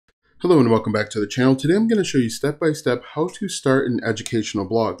Hello and welcome back to the channel. Today I'm going to show you step by step how to start an educational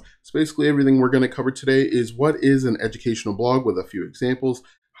blog. So basically everything we're going to cover today is what is an educational blog with a few examples,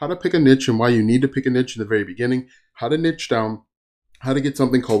 how to pick a niche and why you need to pick a niche in the very beginning, how to niche down, how to get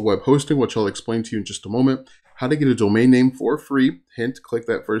something called web hosting, which I'll explain to you in just a moment, how to get a domain name for free, hint, click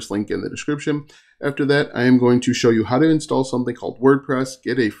that first link in the description. After that, I am going to show you how to install something called WordPress,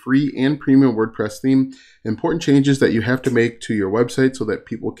 get a free and premium WordPress theme, important changes that you have to make to your website so that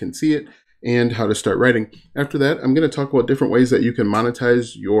people can see it, and how to start writing. After that, I'm going to talk about different ways that you can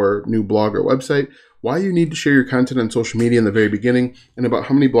monetize your new blog or website, why you need to share your content on social media in the very beginning, and about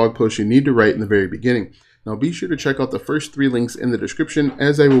how many blog posts you need to write in the very beginning. Now be sure to check out the first 3 links in the description,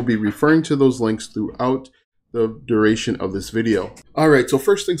 as I will be referring to those links throughout the duration of this video. Alright, so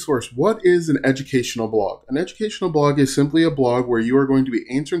first things first, what is an educational blog? An educational blog is simply a blog where you are going to be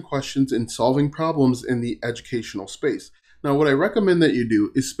answering questions and solving problems in the educational space. Now what I recommend that you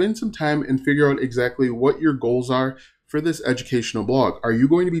do is spend some time and figure out exactly what your goals are for this educational blog. Are you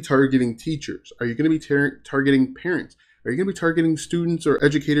going to be targeting teachers? Are you going to be targeting parents? Are you going to be targeting students or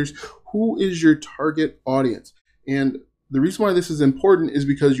educators? Who is your target audience? And the reason why this is important is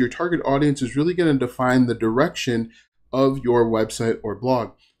because your target audience is really going to define the direction of your website or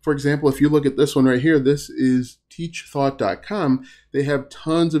blog. For example, if you look at this one right here, this is teachthought.com. They have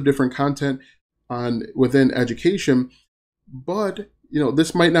tons of different content within education, but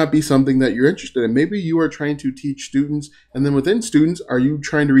this might not be something that you're interested in. Maybe you are trying to teach students, and then within students, are you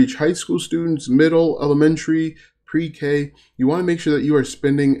trying to reach high school students, middle, elementary, pre-K? You want to make sure that you are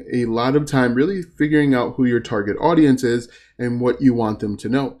spending a lot of time really figuring out who your target audience is and what you want them to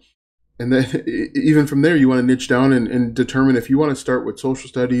know. And then even from there, you want to niche down and determine if you want to start with social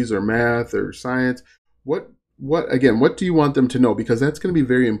studies or math or science. What do you want them to know? Because that's going to be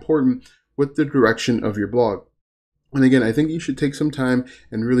very important with the direction of your blog. And again, I think you should take some time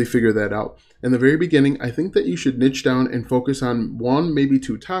and really figure that out. In the very beginning, I think that you should niche down and focus on 1, maybe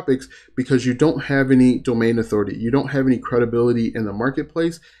 2 topics, because you don't have any domain authority. You don't have any credibility in the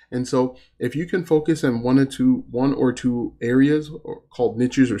marketplace. And so if you can focus on one or two areas called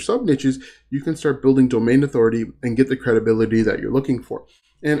niches or sub-niches, you can start building domain authority and get the credibility that you're looking for.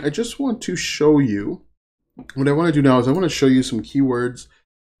 And I just want to show you, what I want to do now is I want to show you some keywords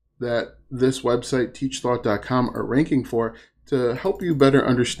that this website, teachthought.com, are ranking for to help you better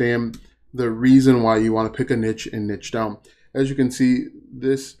understand the reason why you want to pick a niche and niche down. As you can see,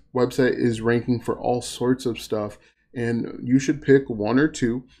 this website is ranking for all sorts of stuff, and you should pick 1 or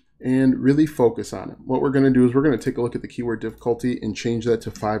 2 and really focus on it. What we're going to do is we're going to take a look at the keyword difficulty and change that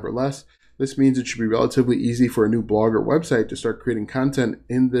to 5 or less. This means it should be relatively easy for a new blog or website to start creating content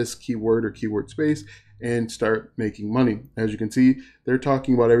in this keyword or keyword space and start making money. As you can see, they're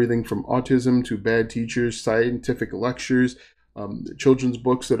talking about everything from autism to bad teachers, scientific lectures, children's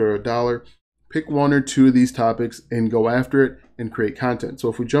books that are $1. Pick 1 or 2 of these topics and go after it and create content. So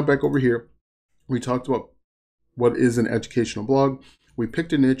if we jump back over here, we talked about what is an educational blog. We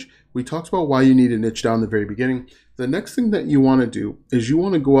picked a niche. We talked about why you need to niche down in the very beginning. The next thing that you want to do is you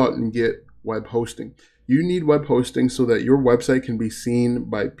want to go out and get web hosting. You need web hosting so that your website can be seen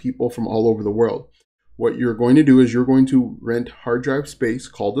by people from all over the world. What you're going to do is you're going to rent hard drive space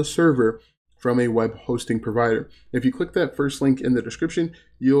called a server from a web hosting provider. If you click that first link in the description,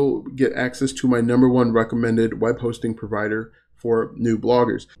 you'll get access to my #1 recommended web hosting provider for new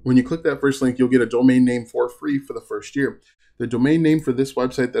bloggers. When you click that first link, you'll get a domain name for free for the first year. The domain name for this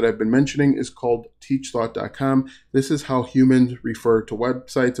website that I've been mentioning is called teachthought.com. This is how humans refer to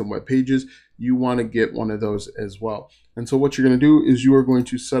websites and web pages. You want to get one of those as well. And so what you're going to do is you are going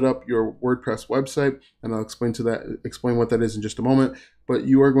to set up your WordPress website, and I'll explain what that is in just a moment. But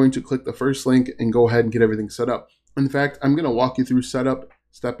you are going to click the first link and go ahead and get everything set up. In fact, I'm going to walk you through setup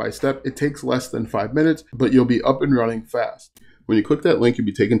step by step. It takes less than 5 minutes, but you'll be up and running fast. When you click that link, you'll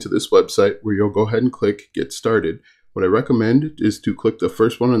be taken to this website where you'll go ahead and click Get Started. What I recommend is to click the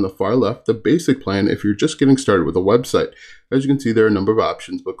first one on the far left, the basic plan, if you're just getting started with a website. As you can see, there are a number of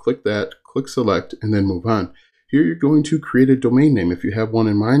options, but click that, click Select, and then move on. Here you're going to create a domain name. If you have one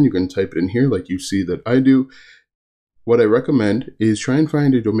in mind, you can type it in here like you see that I do. What I recommend is try and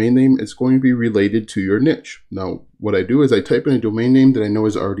find a domain name that's going to be related to your niche. Now, what I do is I type in a domain name that I know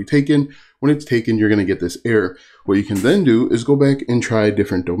is already taken. When it's taken, you're going to get this error. What you can then do is go back and try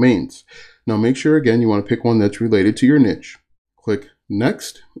different domains. Now make sure, again, you want to pick one that's related to your niche. Click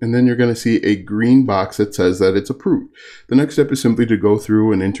Next, and then you're going to see a green box that says that it's approved. The next step is simply to go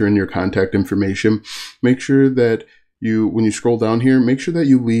through and enter in your contact information. Make sure that when you scroll down here, make sure that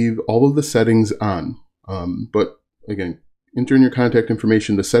you leave all of the settings on. But again, enter in your contact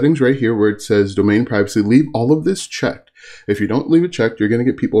information, the settings right here where it says domain privacy, leave all of this checked. If you don't leave it checked, you're going to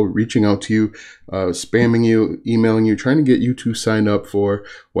get people reaching out to you, spamming you, emailing you, trying to get you to sign up for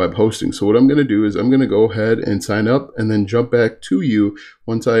web hosting. So what I'm going to do is I'm going to go ahead and sign up and then jump back to you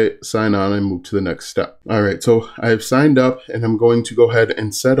once I sign on and move to the next step. All right, so I've signed up and I'm going to go ahead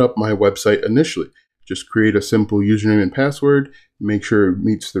and set up my website initially. Just create a simple username and password, make sure it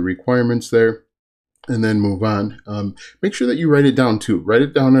meets the requirements there, and then move on. Make sure that you write it down too. Write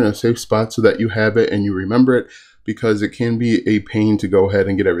it down in a safe spot so that you have it and you remember it, because it can be a pain to go ahead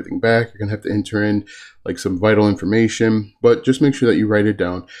and get everything back. You're gonna have to enter in like some vital information, but just make sure that you write it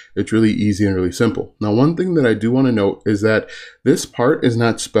down. It's really easy and really simple. Now, one thing that I do want to note is that this part is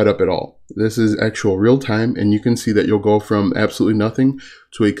not sped up at all. This is actual real time, and you can see that you'll go from absolutely nothing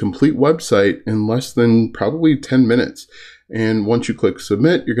to a complete website in less than probably 10 minutes. And once you click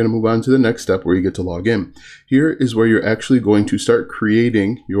submit, you're going to move on to the next step where you get to log in. Here is where you're actually going to start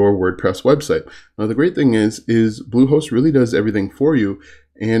creating your WordPress website. Now, the great thing is Bluehost really does everything for you,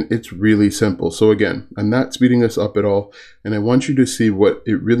 and it's really simple. So again, I'm not speeding this up at all, and I want you to see what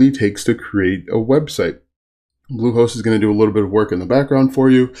it really takes to create a website. Bluehost is going to do a little bit of work in the background for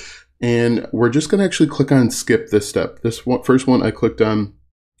you, and we're just going to actually click on skip this step. This one, first one I clicked on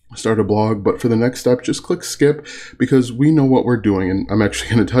start a blog, but for the next step, just click skip, because we know what we're doing, and I'm actually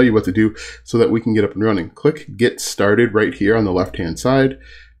going to tell you what to do so that we can get up and running. Click get started right here on the left hand side,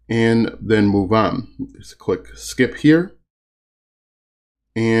 and then move on. Just click skip here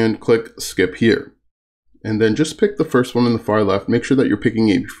and click skip here, and then just pick the first one on the far left. Make sure that you're picking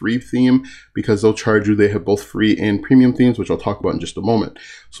a free theme, because they'll charge you. They have both free and premium themes, which I'll talk about in just a moment.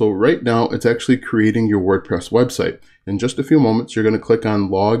 So right now it's actually creating your WordPress website. In just a few moments, you're going to click on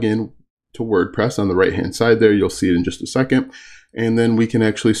log in to WordPress on the right hand side there. You'll see it in just a second. And then we can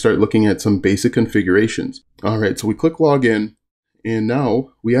actually start looking at some basic configurations. All right, so we click log in, and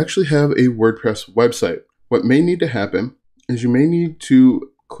now we actually have a WordPress website. What may need to happen is you may need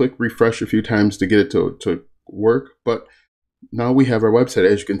to click refresh a few times to get it to work, but now we have our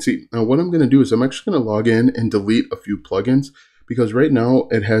website, as you can see. Now what I'm going to do is I'm actually going to log in and delete a few plugins, because right now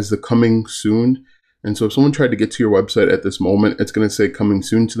it has the coming soon. And so if someone tried to get to your website at this moment, it's going to say coming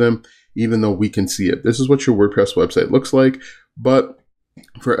soon to them, even though we can see it. This is what your WordPress website looks like, but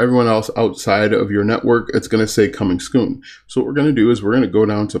for everyone else outside of your network, it's going to say coming soon. So what we're going to do is we're going to go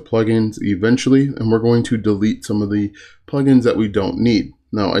down to plugins eventually, and we're going to delete some of the plugins that we don't need.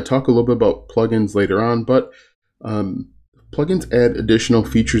 Now, I talk a little bit about plugins later on, but plugins add additional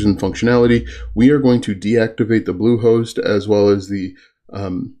features and functionality. We are going to deactivate the Bluehost as well as the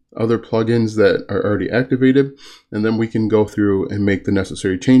other plugins that are already activated, and then we can go through and make the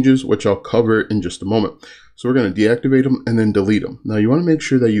necessary changes, which I'll cover in just a moment. So we're going to deactivate them and then delete them. Now you want to make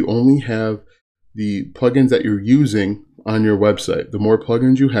sure that you only have the plugins that you're using on your website. The more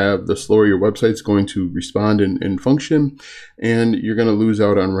plugins you have, the slower your website's going to respond and function, and you're going to lose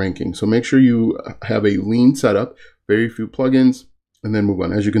out on ranking. So make sure you have a lean setup, very few plugins, and then move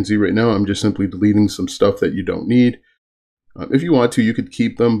on. As you can see right now, I'm just simply deleting some stuff that you don't need. If you want to, you could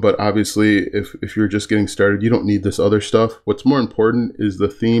keep them, but obviously if you're just getting started, you don't need this other stuff. What's more important is the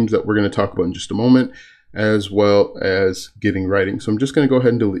themes that we're going to talk about in just a moment, as well as getting writing. So I'm just going to go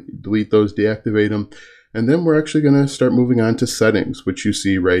ahead and delete those, deactivate them, and then we're actually going to start moving on to settings, which you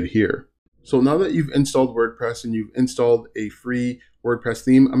see right here. So now that you've installed WordPress and you've installed a free WordPress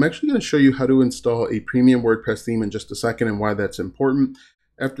theme, I'm actually going to show you how to install a premium WordPress theme in just a second and why that's important.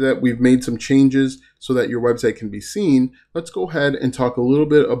 After that, we've made some changes so that your website can be seen. Let's go ahead and talk a little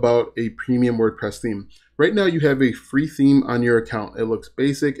bit about a premium WordPress theme. Right now, you have a free theme on your account. It looks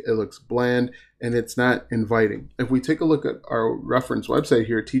basic, it looks bland, and it's not inviting. If we take a look at our reference website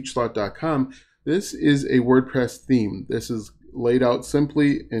here, teachslot.com, this is a WordPress theme. This is laid out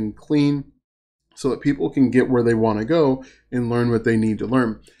simply and clean so that people can get where they want to go and learn what they need to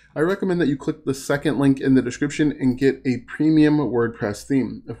learn. I recommend that you click the second link in the description and get a premium WordPress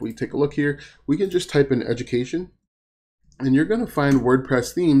theme. If we take a look here, we can just type in education, and you're going to find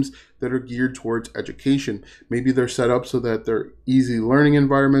WordPress themes that are geared towards education. Maybe they're set up so that they're easy learning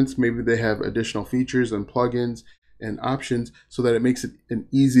environments. Maybe they have additional features and plugins and options so that it makes it an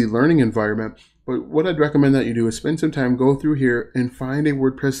easy learning environment. But what I'd recommend that you do is spend some time, go through here and find a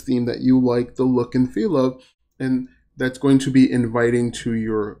WordPress theme that you like the look and feel of, and that's going to be inviting to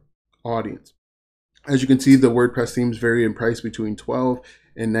your audience. As you can see, the WordPress themes vary in price between $12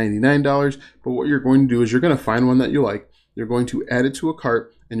 and $99, but what you're going to do is you're going to find one that you like, you're going to add it to a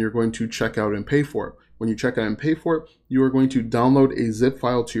cart, and you're going to check out and pay for it. When you check out and pay for it, you are going to download a zip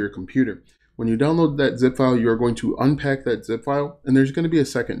file to your computer. When you download that zip file, you are going to unpack that zip file, and there's going to be a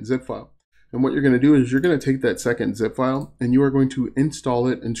second zip file. And what you're going to do is you're going to take that second zip file and you are going to install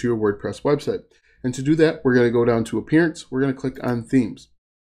it into your WordPress website. And to do that, we're going to go down to Appearance. We're going to click on Themes.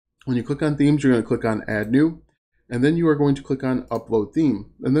 When you click on Themes, you're going to click on Add New. And then you are going to click on Upload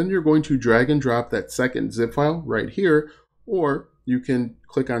Theme. And then you're going to drag and drop that second zip file right here. Or you can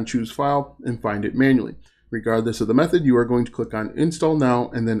click on Choose File and find it manually. Regardless of the method, you are going to click on Install Now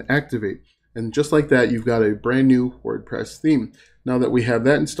and then Activate. And just like that, you've got a brand new WordPress theme. Now that we have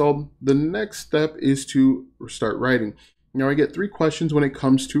that installed, the next step is to start writing. Now I get 3 questions when it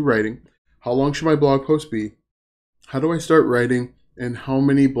comes to writing. How long should my blog post be? How do I start writing? And how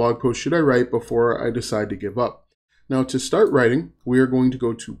many blog posts should I write before I decide to give up? Now to start writing, we are going to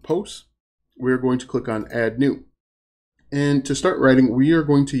go to Posts. We are going to click on Add New. And to start writing, we are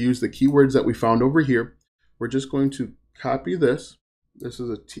going to use the keywords that we found over here. We're just going to copy this. This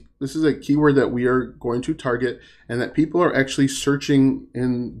is a keyword that we are going to target and that people are actually searching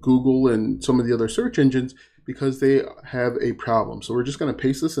in Google and some of the other search engines because they have a problem. So we're just going to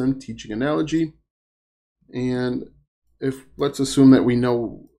paste this in, teaching analogy. And let's assume that we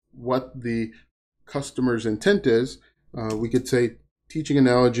know what the customer's intent is, we could say teaching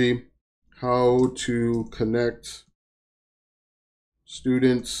analogy, how to connect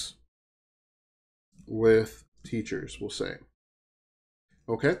students with teachers, we'll say.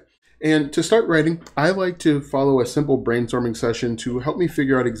 Okay, and to start writing, I like to follow a simple brainstorming session to help me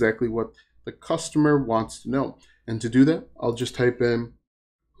figure out exactly what the customer wants to know. And to do that, I'll just type in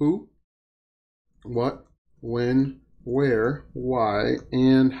who, what, when, where, why,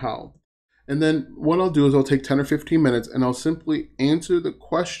 and how. And then what I'll do is I'll take 10 or 15 minutes and I'll simply answer the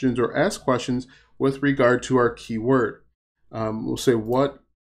questions or ask questions with regard to our keyword. We'll say, what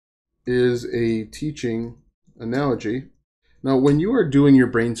is a teaching analogy? Now, when you are doing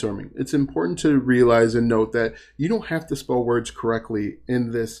your brainstorming, it's important to realize and note that you don't have to spell words correctly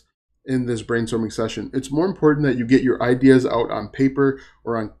in this brainstorming session. It's more important that you get your ideas out on paper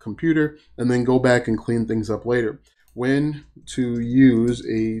or on computer and then go back and clean things up later. When to use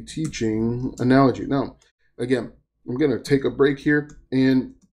a teaching analogy. Now, again, I'm going to take a break here,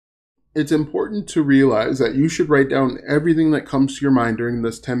 and it's important to realize that you should write down everything that comes to your mind during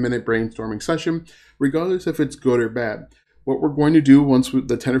this 10-minute brainstorming session, regardless if it's good or bad. What we're going to do once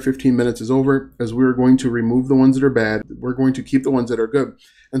the 10 or 15 minutes is over is we're going to remove the ones that are bad. We're going to keep the ones that are good.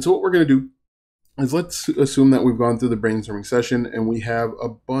 And so what we're going to do is let's assume that we've gone through the brainstorming session and we have a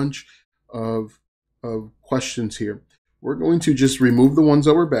bunch of questions here. We're going to just remove the ones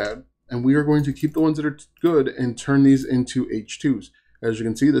that were bad, and we are going to keep the ones that are good and turn these into H2s. As you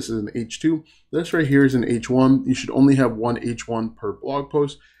can see, this is an H2. This right here is an H1. You should only have one H1 per blog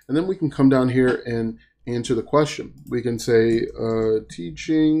post. And then we can come down here and answer the question. We can say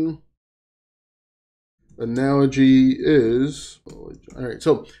teaching analogy is, all right,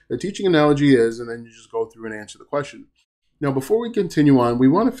 so the teaching analogy is, and then you just go through and answer the question. Now, before we continue on, we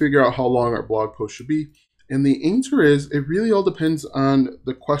want to figure out how long our blog post should be. And the answer is, it really all depends on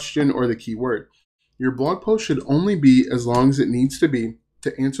the question or the keyword. Your blog post should only be as long as it needs to be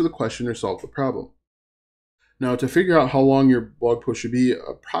to answer the question or solve the problem. Now, to figure out how long your blog post should be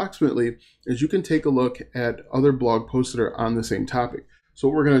approximately is you can take a look at other blog posts that are on the same topic. So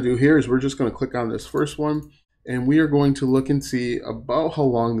what we're going to do here is we're just going to click on this first one, and we are going to look and see about how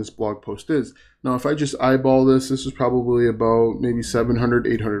long this blog post is. Now, if I just eyeball this, this is probably about maybe 700,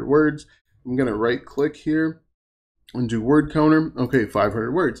 800 words. I'm going to right click here and do word counter. Okay,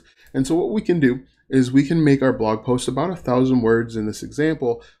 500 words. And so what we can do is we can make our blog post about 1,000 words in this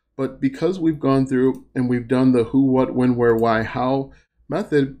example. But because we've gone through and we've done the who, what, when, where, why, how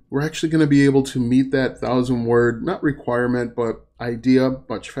method, we're actually going to be able to meet that 1,000 word, not requirement, but idea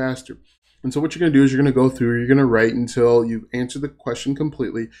much faster. And so what you're going to do is you're going to go through, you're going to write until you answer the question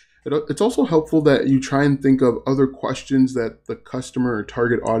completely. It's also helpful that you try and think of other questions that the customer or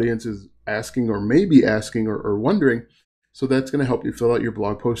target audience is asking or maybe asking or wondering. So that's going to help you fill out your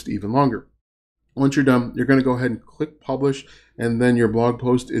blog post even longer. Once you're done, you're going to go ahead and click publish, and then your blog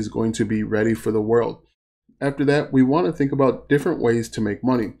post is going to be ready for the world. After that, we want to think about different ways to make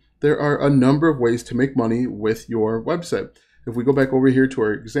money. There are a number of ways to make money with your website. If we go back over here to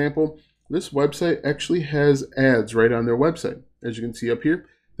our example, this website actually has ads right on their website. As you can see up here,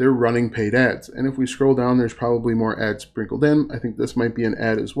 they're running paid ads. And if we scroll down, there's probably more ads sprinkled in. I think this might be an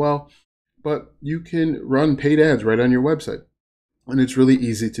ad as well. But you can run paid ads right on your website. And it's really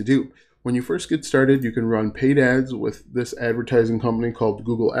easy to do. When you first get started, you can run paid ads with this advertising company called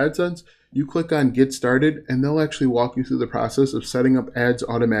Google AdSense. You click on Get Started, and they'll actually walk you through the process of setting up ads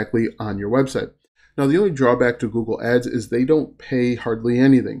automatically on your website. Now, the only drawback to Google Ads is they don't pay hardly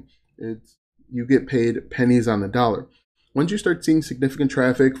anything. You get paid pennies on the dollar. Once you start seeing significant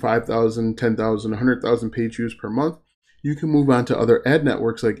traffic, 5,000, 10,000, 100,000 page views per month, you can move on to other ad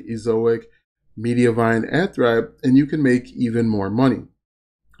networks like Ezoic, Mediavine, AdThrive, and you can make even more money.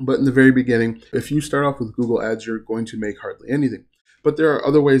 But in the very beginning, if you start off with Google Ads, you're going to make hardly anything. But there are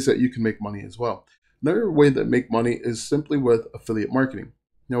other ways that you can make money as well. Another way that make money is simply with affiliate marketing.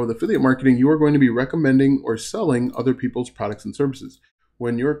 Now, with affiliate marketing, you are going to be recommending or selling other people's products and services.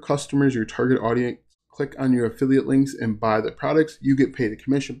 When your customers, your target audience, click on your affiliate links and buy the products, you get paid a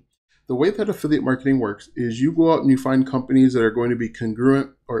commission. The way that affiliate marketing works is you go out and you find companies that are going to be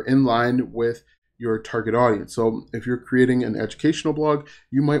congruent or in line with your target audience. So if you're creating an educational blog,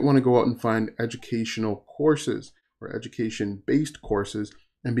 you might want to go out and find educational courses or education-based courses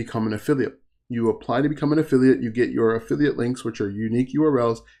and become an affiliate. You apply to become an affiliate, you get your affiliate links, which are unique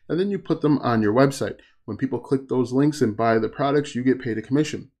URLs, and then you put them on your website. When people click those links and buy the products, you get paid a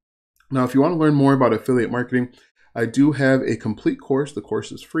commission. Now, if you want to learn more about affiliate marketing, I do have a complete course. The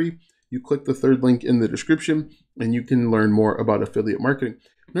course is free. You click the third link in the description and you can learn more about affiliate marketing.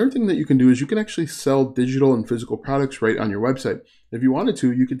 Another thing that you can do is you can actually sell digital and physical products right on your website. If you wanted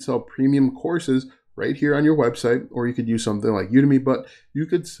to, you could sell premium courses right here on your website, or you could use something like Udemy, but you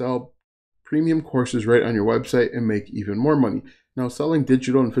could sell premium courses right on your website and make even more money. Now, selling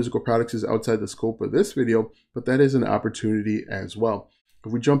digital and physical products is outside the scope of this video, but that is an opportunity as well.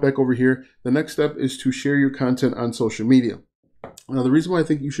 If we jump back over here, the next step is to share your content on social media. Now, the reason why I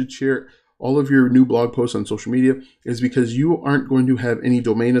think you should share all of your new blog posts on social media is because you aren't going to have any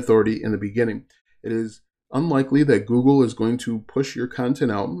domain authority in the beginning. It is unlikely that Google is going to push your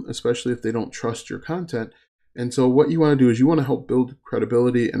content out, especially if they don't trust your content. And so what you want to do is you want to help build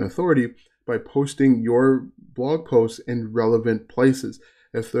credibility and authority by posting your blog posts in relevant places.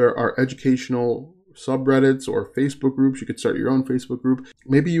 If there are educational subreddits or Facebook groups, you could start your own Facebook group.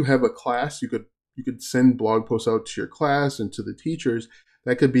 Maybe you have a class, you could send blog posts out to your class and to the teachers.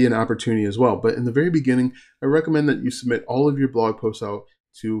 That could be an opportunity as well. But in the very beginning, I recommend that you submit all of your blog posts out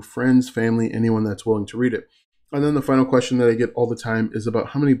to friends, family, anyone that's willing to read it. And then the final question that I get all the time is about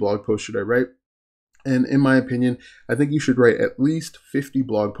how many blog posts should I write? And in my opinion, I think you should write at least 50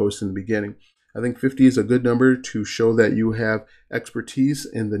 blog posts in the beginning. I think 50 is a good number to show that you have expertise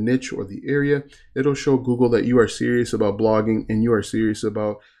in the niche or the area. It'll show Google that you are serious about blogging and you are serious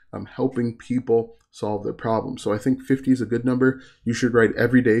about helping people solve their problems. So I think 50 is a good number. You should write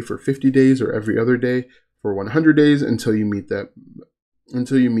every day for 50 days or every other day for 100 days until you meet that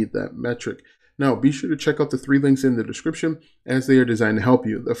metric. Now, be sure to check out the 3 links in the description as they are designed to help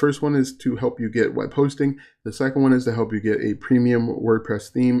you. The first one is to help you get web hosting. The second one is to help you get a premium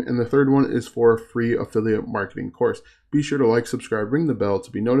WordPress theme. And the third one is for a free affiliate marketing course. Be sure to like, subscribe, ring the bell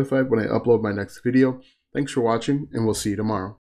to be notified when I upload my next video. Thanks for watching, and we'll see you tomorrow.